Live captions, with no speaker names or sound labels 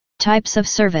Types of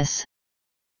service.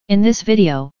 In this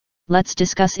video, let's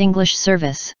discuss English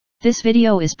service. This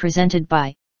video is presented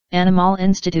by Animal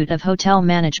Institute of Hotel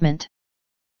Management.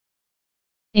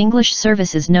 English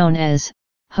service is known as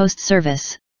host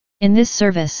service. In this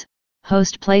service,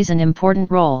 host plays an important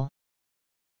role.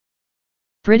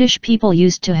 British people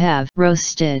used to have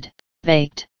roasted,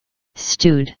 baked,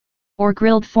 stewed, or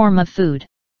grilled form of food.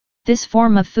 This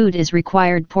form of food is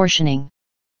required portioning.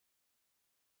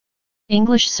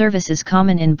 English service is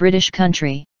common in British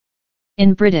country.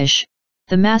 In British,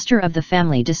 the master of the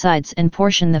family decides and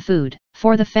portion the food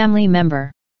for the family member.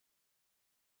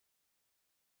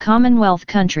 Commonwealth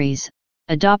countries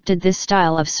adopted this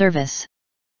style of service.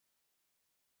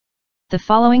 The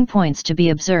following points to be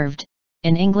observed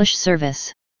in English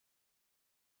service.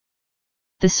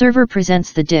 The server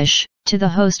presents the dish to the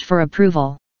host for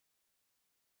approval.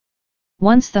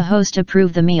 Once the host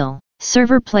approve the meal,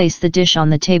 server place the dish on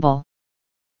the table.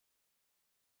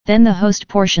 Then the host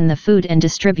portion the food and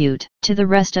distribute to the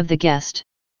rest of the guest.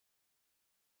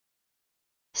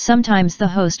 Sometimes the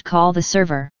host call the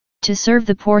server to serve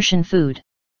the portion food.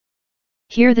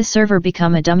 Here the server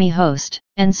become a dummy host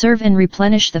and serve and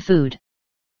replenish the food.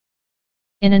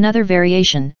 In another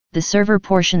variation, the server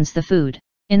portions the food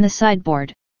in the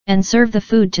sideboard and serve the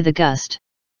food to the guest.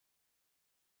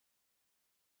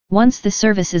 Once the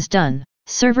service is done,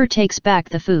 server takes back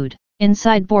the food in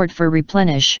sideboard for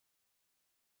replenish.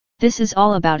 This is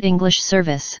all about English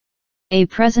service. A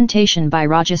presentation by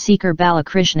Rajasekhar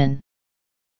Balakrishnan.